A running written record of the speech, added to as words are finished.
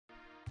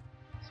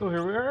So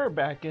here we are,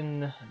 back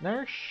in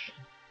Narsh,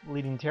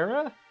 leading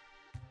Tarra.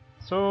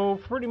 So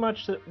pretty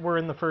much we're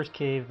in the first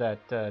cave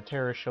that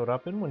Tarra showed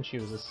up in when she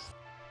was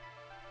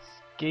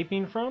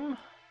escaping from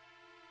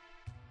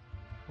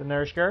the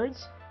Narsh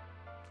guards.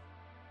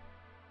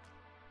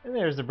 And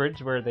there's the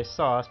bridge where they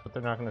saw us, but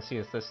they're not going to see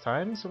us this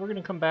time. So we're going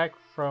to come back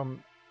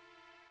from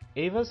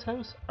Ava's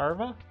house?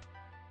 Arva?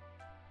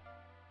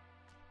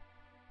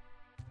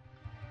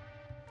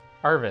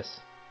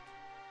 Arvis.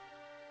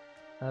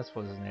 That's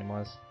what his name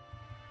was.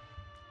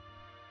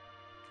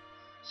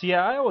 So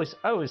yeah, I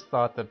always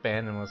thought that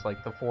Banon was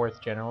like the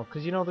fourth general,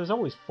 because you know there's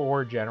always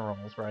four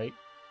generals, right?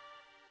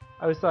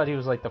 I always thought he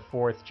was like the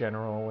fourth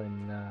general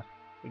in the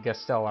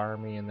Gestel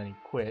army, and then he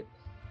quit,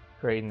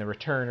 creating the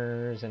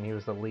Returners, and he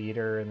was the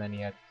leader, and then he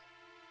had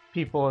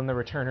people in the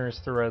Returners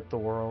throughout the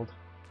world.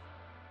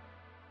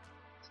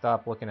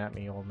 Stop looking at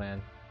me, old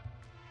man.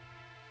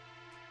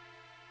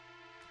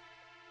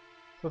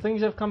 So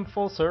things have come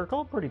full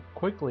circle pretty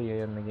quickly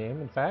in the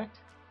game, in fact.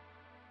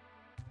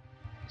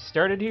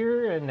 Started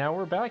here and now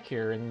we're back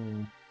here,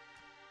 and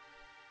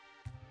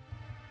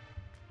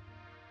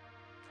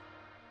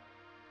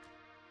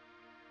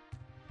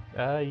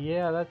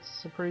yeah,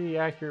 that's a pretty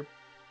accurate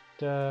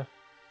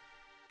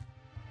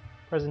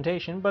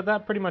presentation, but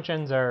that pretty much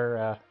ends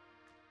our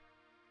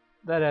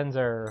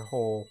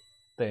whole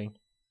thing.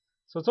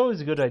 So it's always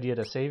a good idea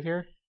to save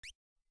here.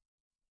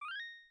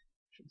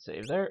 Should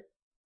save there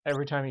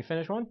every time you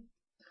finish one.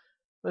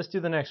 Let's do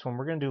the next one.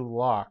 We're gonna do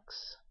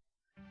Locke's.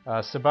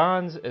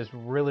 Saban's is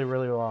really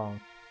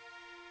long.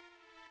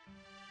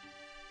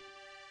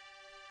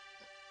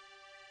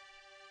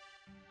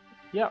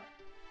 Yep.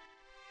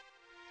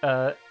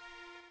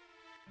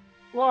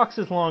 Locke's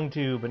is long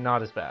too, but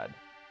not as bad.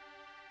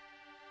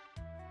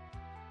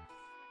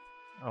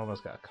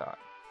 Almost got caught.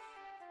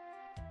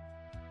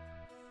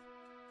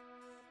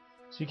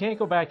 So you can't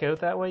go back out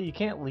that way. You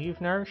can't leave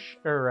Narsh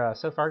or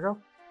South Fargo.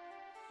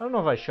 I don't know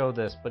if I showed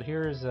this, but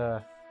here's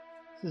this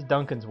is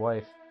Duncan's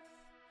wife.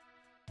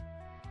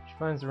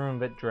 Finds the room a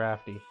bit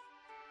drafty.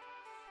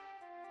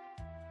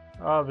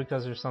 Oh,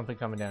 because there's something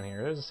coming down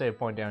here. There's a save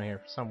point down here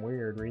for some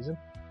weird reason.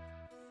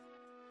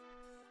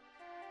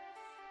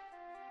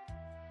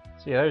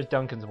 So yeah, there's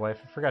Duncan's wife.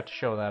 I forgot to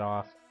show that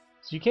off.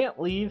 So you can't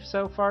leave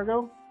South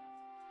Fargo.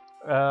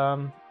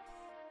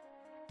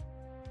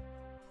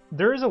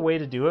 There is a way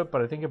to do it,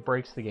 but I think it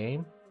breaks the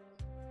game.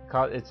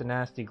 It's a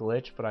nasty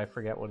glitch, but I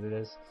forget what it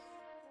is.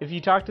 If you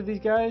talk to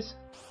these guys,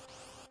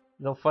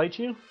 they'll fight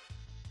you.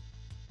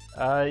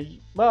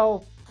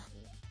 Well,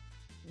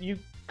 you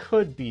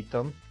could beat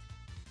them,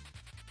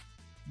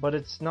 but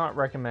it's not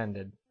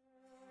recommended.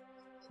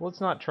 So let's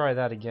not try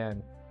that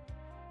again.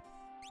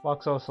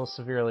 Locke's also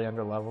severely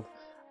underleveled.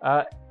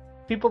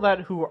 People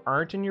who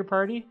aren't in your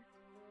party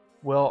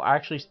will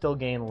actually still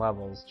gain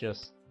levels,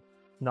 just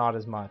not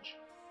as much.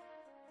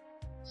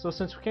 So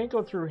since we can't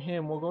go through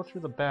him, we'll go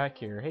through the back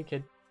here. Hey,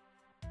 kid.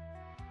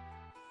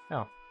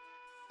 Oh.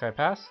 Can I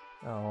pass?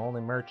 Oh,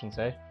 only merchants,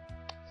 eh?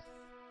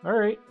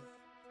 Alright.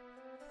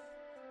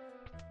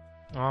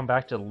 Oh, I'm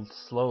back to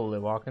slowly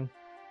walking.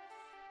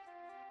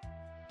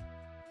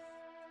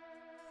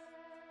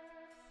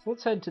 So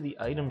let's head to the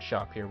item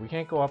shop here. We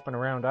can't go up and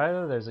around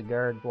either. There's a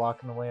guard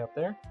blocking the way up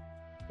there.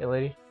 Hey,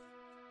 lady.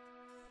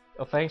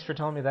 Oh, thanks for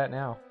telling me that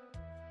now.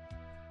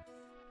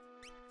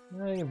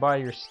 You can buy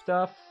your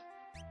stuff.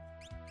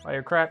 Buy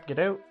your crap, get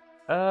out.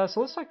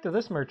 So let's talk to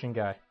this merchant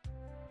guy.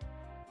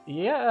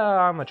 Yeah,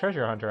 I'm a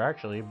treasure hunter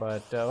actually,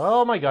 but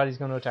oh my god, he's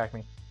going to attack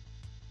me.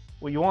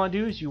 What you want to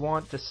do is you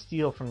want to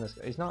steal from this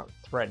guy. He's not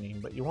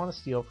threatening, but you want to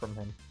steal from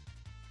him.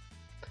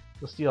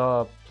 You'll steal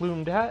a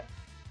plumed hat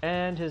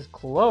and his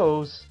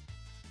clothes.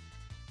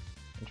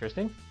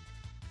 Interesting.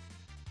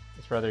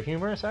 It's rather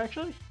humorous,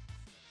 actually.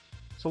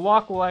 So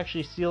Locke will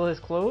actually steal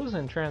his clothes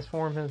and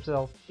transform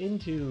himself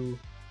into...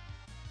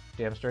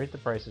 Damn straight, the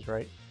price is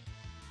right.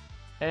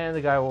 And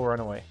the guy will run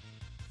away.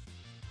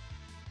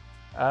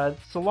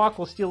 So Locke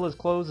will steal his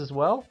clothes as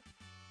well.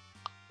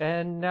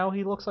 And now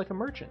he looks like a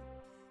merchant.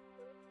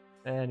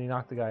 And he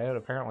knocked the guy out,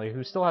 apparently,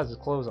 who still has his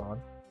clothes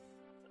on.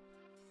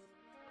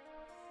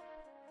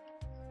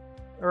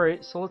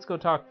 Alright, so let's go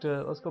back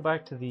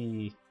to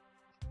the...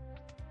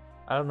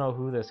 I don't know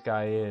who this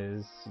guy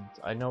is.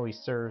 I know he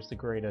serves the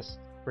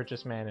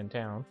richest man in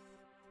town.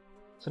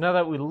 So now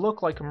that we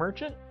look like a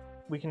merchant,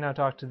 we can now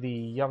talk to the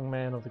young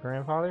man of the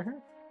grandfather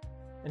here.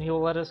 And he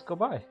will let us go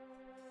by.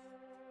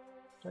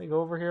 Did I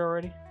go over here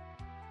already?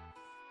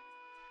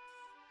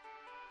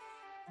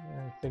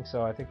 Yeah, I think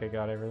so. I think I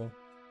got everything.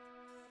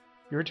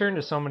 You return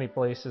to so many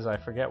places, I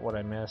forget what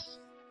I missed.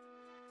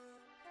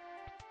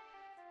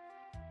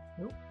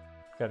 Nope.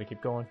 Gotta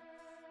keep going.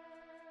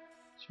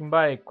 So you can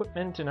buy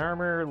equipment and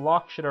armor.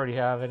 Locke should already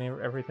have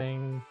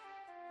everything.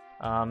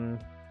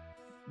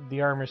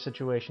 The armor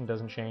situation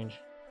doesn't change.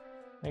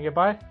 Can I get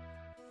by?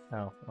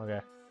 Oh,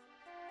 okay.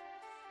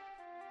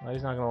 Well,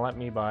 he's not gonna let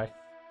me by.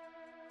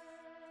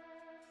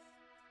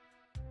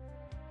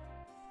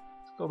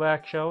 Let's go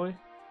back, shall we?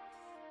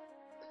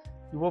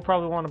 You will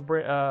probably want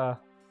to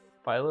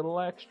buy a little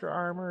extra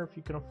armor if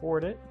you can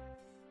afford it.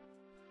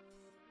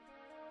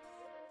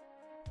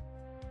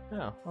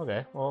 Oh,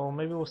 okay. Well,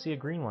 maybe we'll see a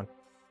green one.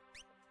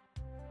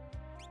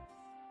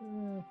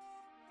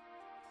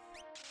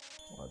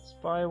 Let's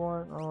buy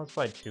one. Oh, let's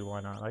buy two.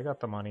 Why not? I got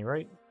the money,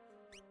 right?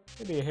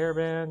 Maybe a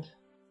hairband.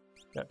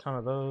 Got a ton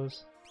of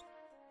those.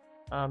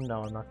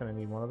 No, I'm not going to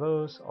need one of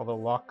those, although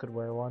Locke could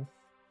wear one.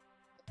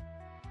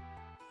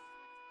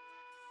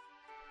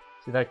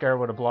 See, that guard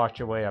would have blocked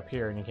your way up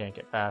here and you can't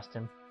get past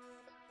him.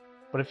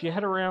 But if you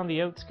head around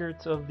the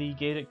outskirts of the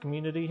gated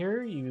community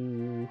here,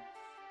 you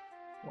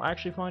will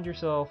actually find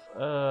yourself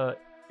a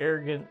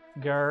arrogant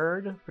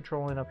guard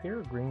patrolling up here,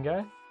 a green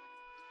guy.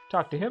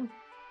 Talk to him.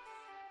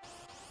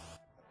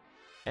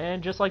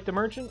 And just like the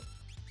merchant,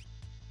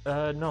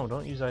 no,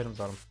 don't use items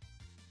on him.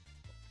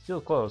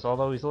 Steal clothes,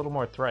 although he's a little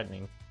more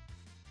threatening.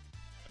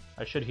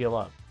 I should heal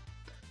up.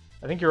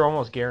 I think you're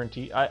almost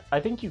guaranteed.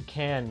 I think you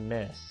can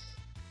miss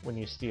when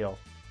you steal.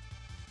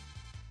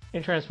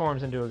 It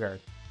transforms into a guard.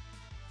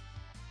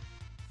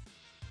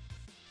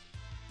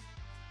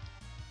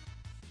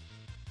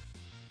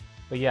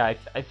 But yeah,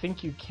 I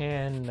think you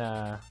can.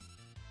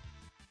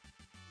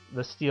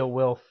 The steal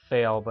will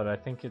fail, but I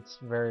think it's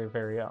very,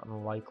 very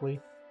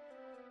unlikely.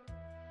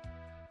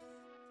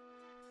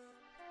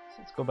 So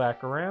let's go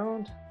back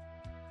around.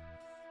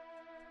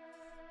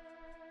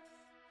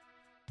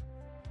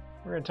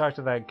 We're going to talk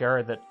to that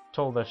guard that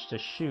told us to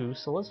shoo,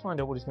 so let's find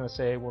out what he's going to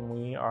say when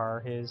we are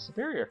his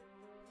superior.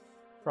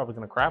 Probably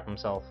going to crap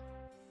himself.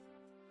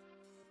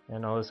 I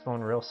know this is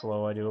going real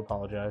slow, I do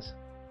apologize.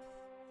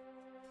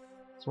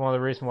 It's one of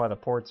the reasons why the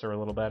ports are a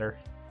little better.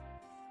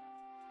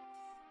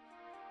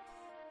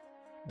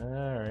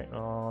 Alright,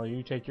 well,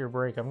 you take your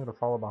break, I'm going to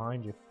follow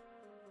behind you.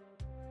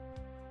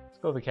 Let's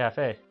go to the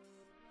cafe.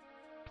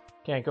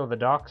 Can't go to the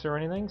docks or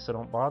anything, so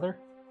don't bother.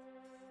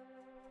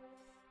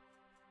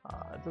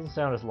 It doesn't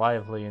sound as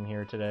lively in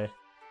here today.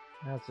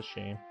 That's a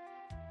shame.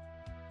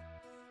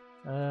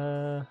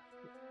 Go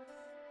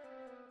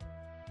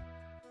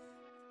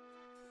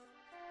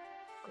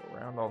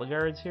around all the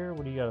guards here.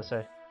 What do you gotta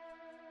say?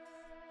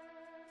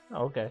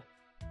 Oh, okay.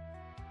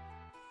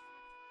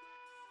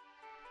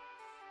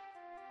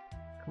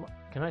 Come on.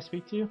 Can I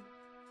speak to you?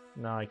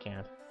 No, I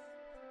can't.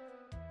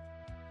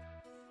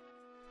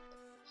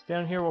 So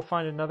down here we'll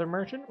find another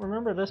merchant.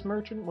 Remember, this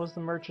merchant was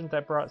the merchant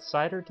that brought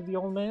cider to the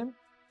old man?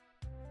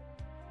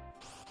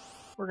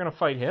 We're gonna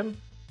fight him,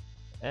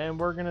 and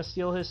we're gonna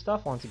steal his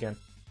stuff once again.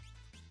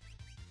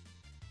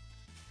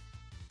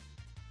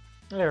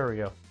 There we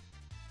go.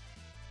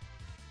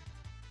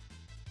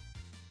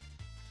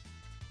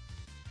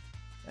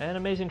 And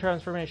amazing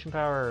transformation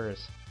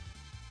powers.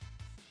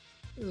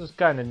 This is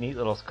kind of a neat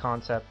little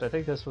concept. I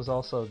think this was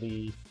also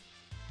the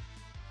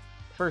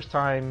first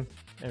time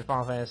in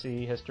Final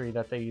Fantasy history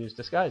that they used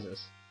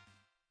disguises.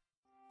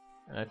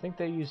 And I think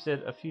they used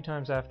it a few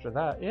times after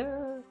that.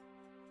 Yeah.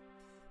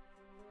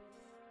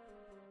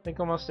 I think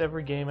almost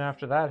every game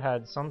after that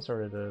had some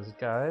sort of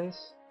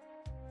disguise.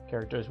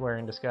 Characters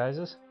wearing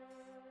disguises.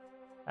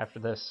 After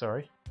this,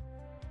 sorry.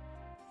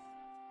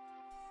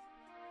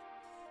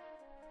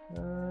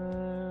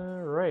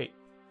 Right.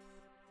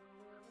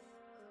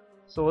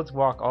 So let's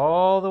walk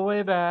all the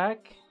way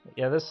back.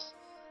 Yeah, this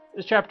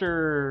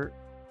chapter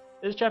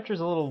is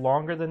a little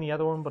longer than the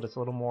other one, but it's a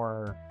little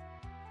more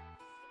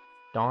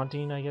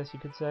daunting, I guess you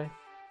could say.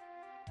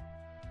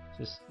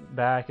 Just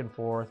back and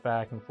forth,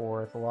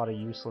 a lot of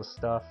useless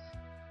stuff.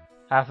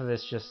 Half of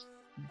it's just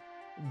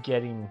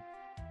getting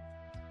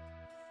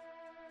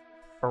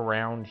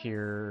around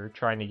here,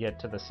 trying to get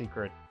to the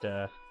secret,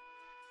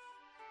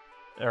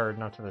 or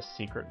not to the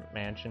secret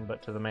mansion,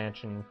 but to the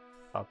mansion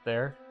up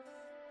there.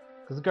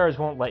 Because the guards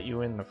won't let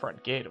you in the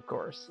front gate, of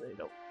course. They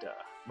don't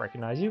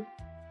recognize you.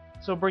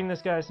 So bring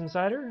this guy some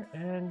cider,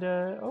 and,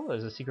 oh,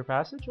 there's a secret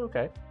passage?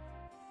 Okay.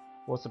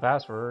 What's the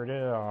password?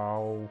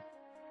 Oh...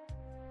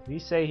 Did he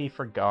say he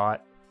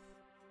forgot?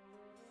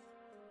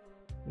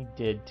 He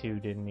did too,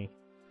 didn't he?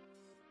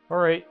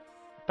 Alright,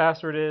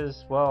 password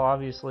is, well,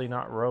 obviously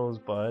not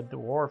Rosebud,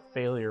 or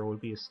failure would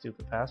be a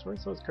stupid password,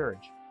 so it's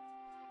courage.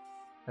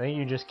 I think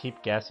you just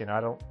keep guessing.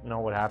 I don't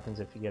know what happens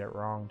if you get it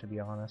wrong, to be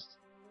honest.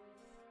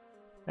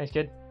 Thanks,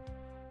 kid.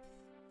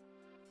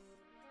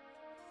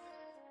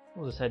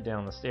 We'll just head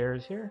down the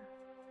stairs here.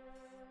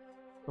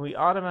 We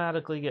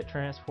automatically get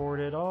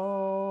transported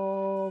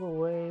all the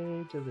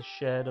way to the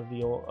shed of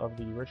the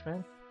rich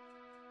man.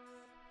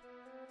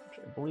 Which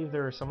I believe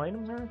there are some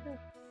items around here.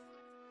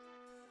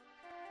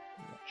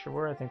 I'm not sure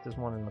where. I think there's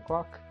one in the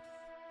clock.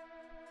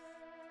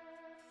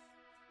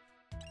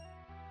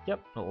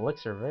 Yep,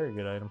 elixir, very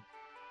good item.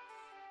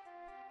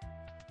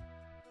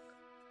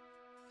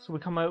 So we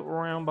come out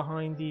around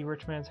behind the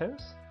rich man's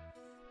house.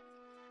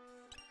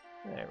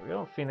 There we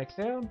go, Phoenix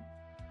down.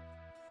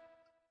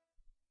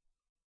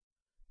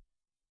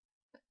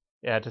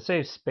 Yeah, to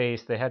save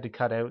space, they had to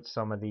cut out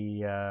some of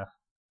the,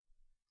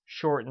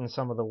 shorten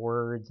some of the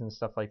words and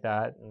stuff like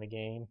that in the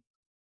game.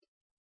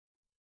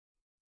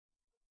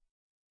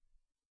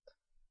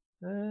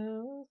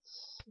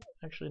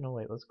 Actually, no,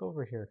 wait, let's go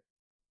over here.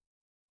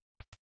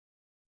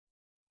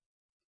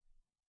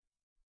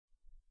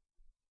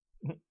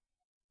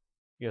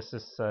 guess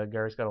this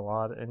Gary's got a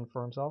lot in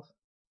for himself.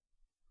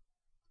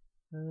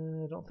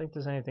 I don't think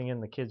there's anything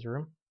in the kids'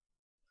 room.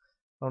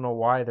 I don't know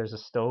why there's a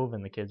stove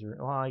in the kids' room.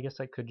 Well, I guess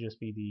that could just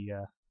be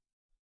the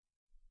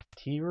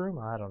tea room?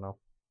 I don't know.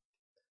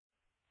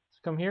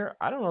 Let's come here.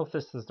 I don't know if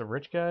this is the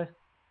rich guy.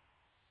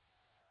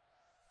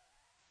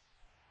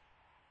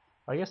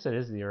 I guess it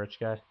is the rich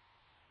guy.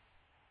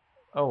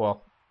 Oh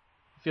well.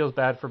 Feels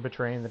bad for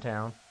betraying the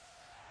town.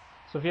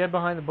 So if you head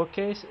behind the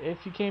bookcase, if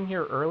you came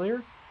here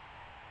earlier,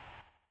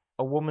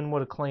 a woman would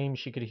have claimed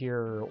she could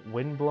hear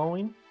wind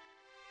blowing.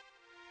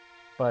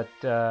 But,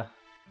 no,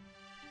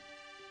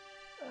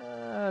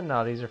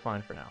 these are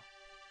fine for now.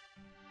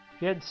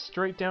 If you head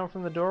straight down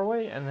from the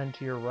doorway, and then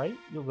to your right,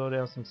 you'll go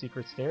down some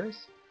secret stairs.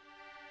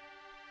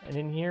 And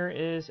in here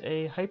is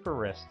a hyper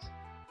wrist,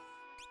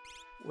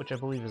 which I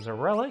believe is a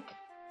relic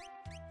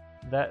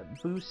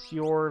that boosts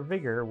your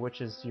vigor,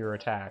 which is your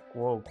attack.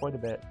 Whoa, quite a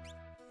bit.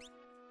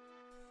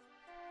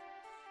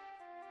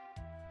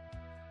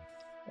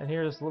 And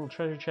here's a little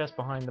treasure chest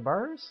behind the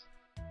bars.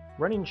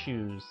 Running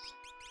shoes.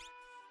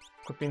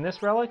 Equipping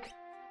this relic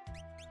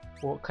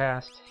will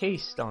cast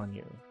haste on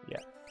you.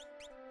 Yeah.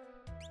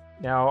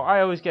 Now,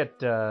 I always get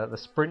the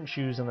sprint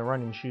shoes and the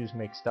running shoes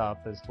mixed up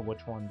as to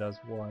which one does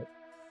what.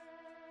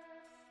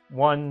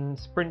 One,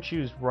 sprint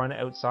shoes run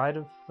outside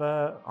of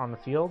on the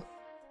field,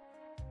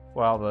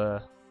 while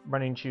the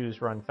running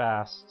shoes run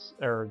fast,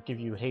 or give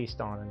you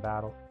haste on in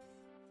battle.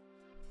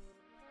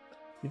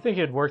 You'd think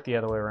it'd work the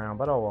other way around,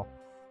 but oh well.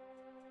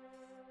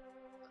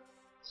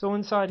 So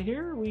inside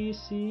here we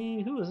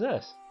see, who is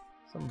this?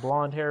 Some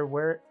blonde-haired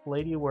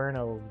lady wearing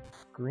a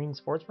green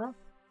sports bra?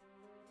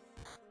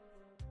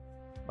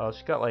 Oh,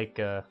 she's got like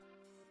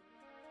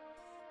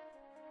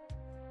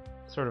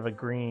sort of a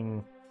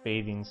green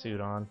bathing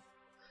suit on.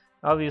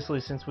 Obviously,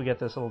 since we get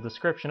this little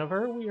description of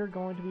her, we are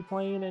going to be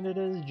playing, and it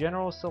is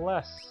General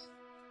Celeste.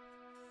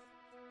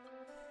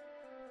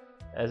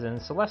 As in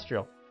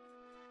Celestial.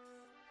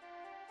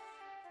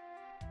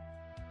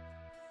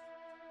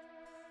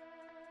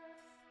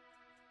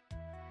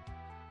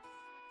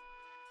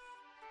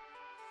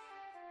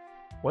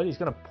 What, he's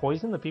gonna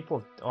poison the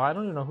people? Oh, I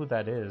don't even know who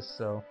that is,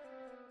 so...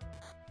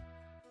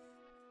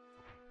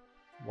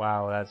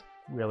 Wow, that's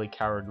really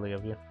cowardly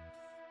of you.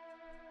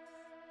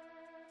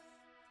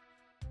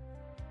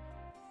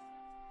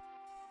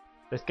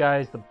 This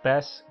guy's the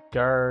best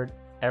guard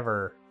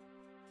ever.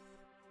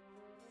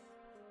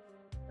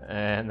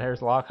 And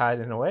there's Locke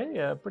hiding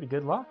away. Pretty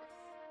good Locke.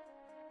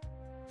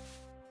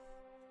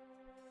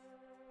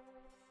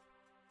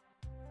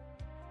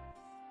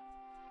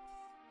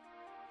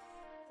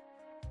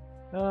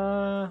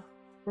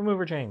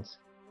 Remover chains.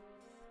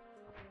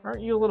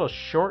 Aren't you a little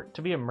short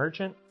to be a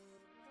merchant?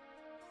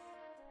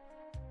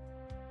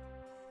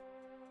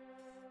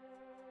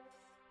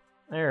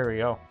 There we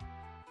go.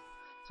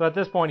 So at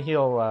this point,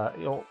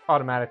 he'll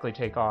automatically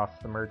take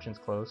off the merchant's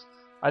clothes.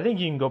 I think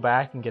you can go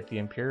back and get the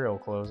Imperial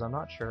clothes. I'm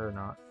not sure or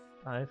not.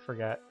 I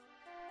forget.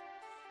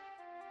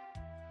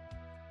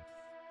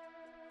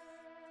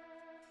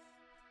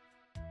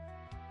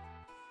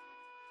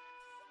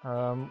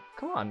 Come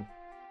on.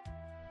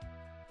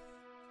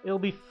 It'll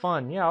be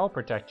fun. Yeah, I'll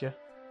protect you.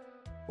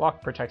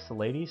 Locke protects the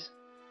ladies.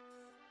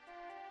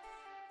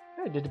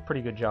 I did a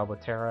pretty good job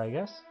with Tarra, I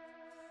guess.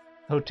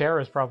 Though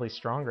Tarra's probably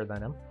stronger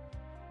than him.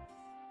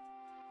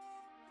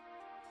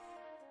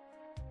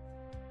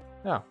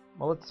 Oh,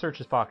 well, let's search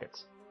his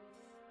pockets.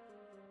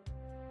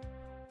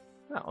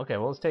 Oh, okay,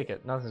 well, let's take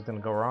it. Nothing's gonna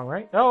go wrong,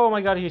 right? Oh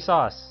my god, he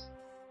saw us!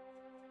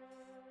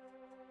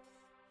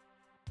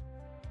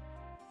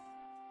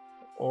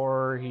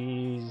 Or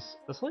he's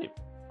asleep.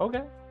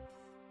 Okay.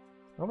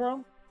 No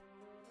problem.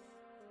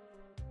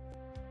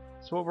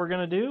 So what we're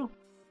gonna do,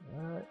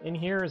 in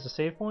here is a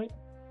save point.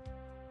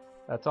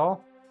 That's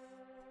all.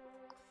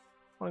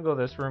 I'm gonna go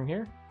to this room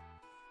here.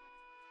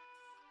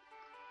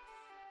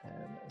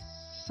 And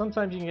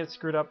sometimes you can get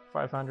screwed up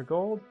 500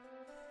 gold.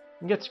 You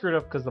can get screwed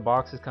up because the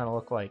boxes kind of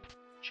look like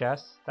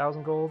chests,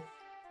 1000 gold.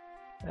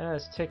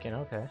 It's ticking,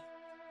 okay.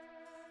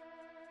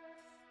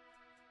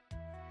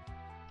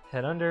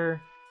 Head under.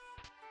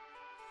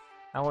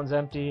 That one's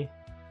empty.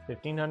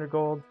 1500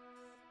 gold.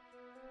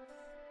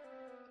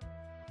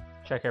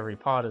 Check every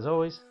pot as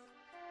always.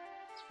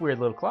 It's a weird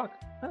little clock.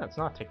 Ah, it's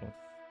not ticking.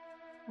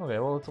 Okay,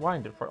 well, let's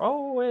wind it for.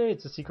 Oh, wait,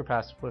 it's a secret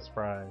pass with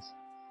surprise.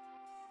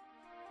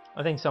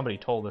 I think somebody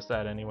told us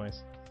that,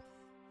 anyways.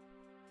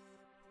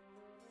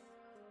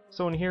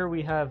 So in here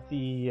we have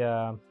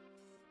the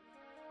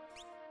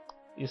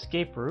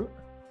escape route.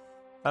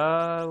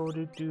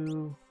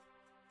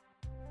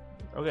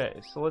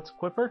 Okay, so let's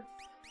equip her.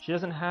 She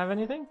doesn't have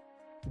anything.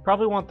 You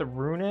probably want the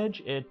rune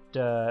edge. It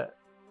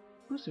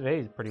boosts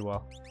evade pretty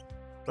well,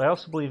 but I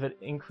also believe it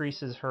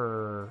increases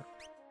her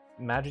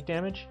magic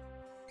damage.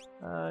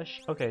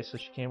 Okay, so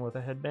she came with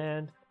a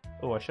headband.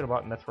 Oh, I should have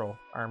bought mithril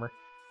armor.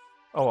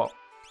 Oh well.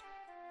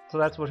 So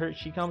that's what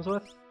she comes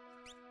with.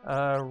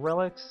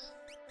 Relics.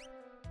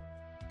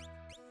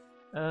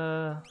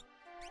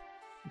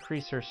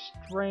 Increase her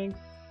strength.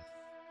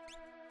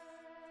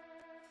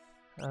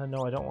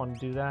 No, I don't want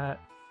to do that.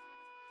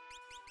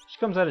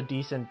 comes at a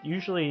decent...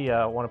 Usually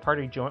when a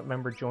party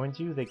member joins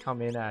you, they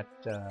come in at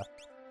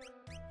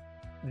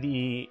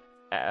the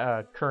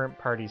current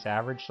party's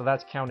average. So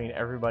that's counting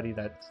everybody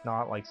that's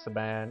not like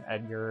Saban,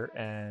 Edgar,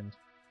 and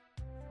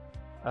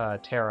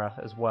Tarra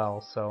as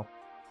well. So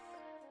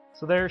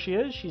there she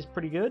is. She's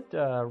pretty good.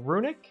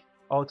 Runic.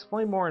 I'll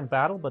explain more in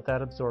battle, but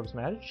that absorbs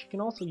magic. She can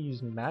also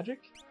use magic.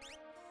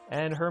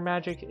 And her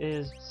magic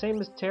is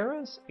same as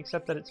Terra's,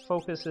 except that its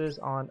focus is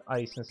on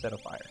ice instead of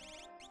fire.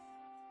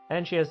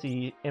 And she has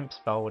the Imp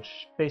spell, which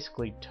is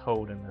basically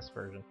Toad in this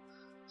version.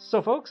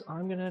 So folks,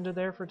 I'm going to end it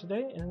there for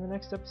today, and in the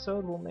next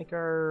episode we'll make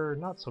our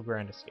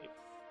not-so-grand escape.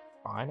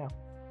 Bye now.